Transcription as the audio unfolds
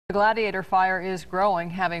The Gladiator fire is growing,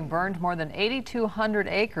 having burned more than 8,200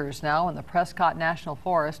 acres now in the Prescott National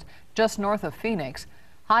Forest, just north of Phoenix.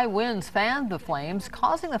 High winds fanned the flames,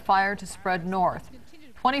 causing the fire to spread north.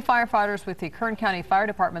 20 firefighters with the Kern County Fire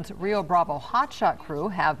Department's Rio Bravo Hot Shot crew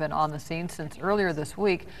have been on the scene since earlier this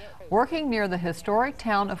week, working near the historic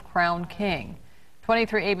town of Crown King.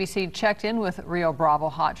 23 ABC checked in with Rio Bravo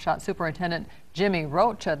Hot Shot Superintendent Jimmy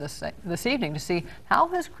Rocha this evening to see how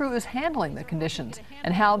his crew is handling the conditions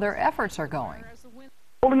and how their efforts are going.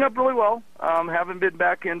 Holding up really well. Haven't been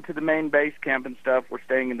back into the main base camp and stuff. We're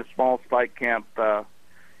staying in the small spike camp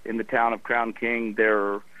in the town of Crown King.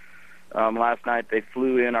 Last night they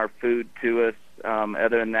flew in our food to us.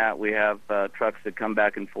 Other than that, we have trucks that come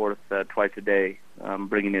back and forth twice a day,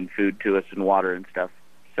 bringing in food to us and water and stuff.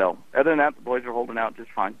 So other than that, the boys are holding out just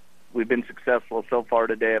fine. We've been successful so far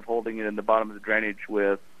today of holding it in the bottom of the drainage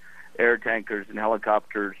with air tankers and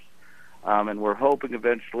helicopters. And we're hoping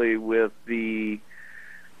eventually with the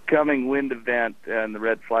coming wind event and the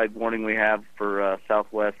red flag warning we have for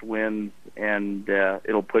southwest winds, and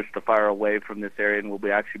it'll push the fire away from this area, and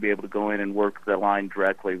we'll actually be able to go in and work the line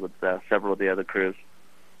directly with several of the other crews.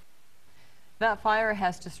 That fire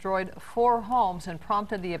has destroyed 4 homes and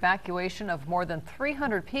prompted the evacuation of more than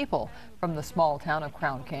 300 people from the small town of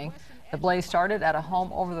Crown King. The blaze started at a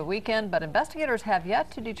home over the weekend, but investigators have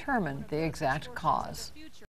yet to determine the exact cause.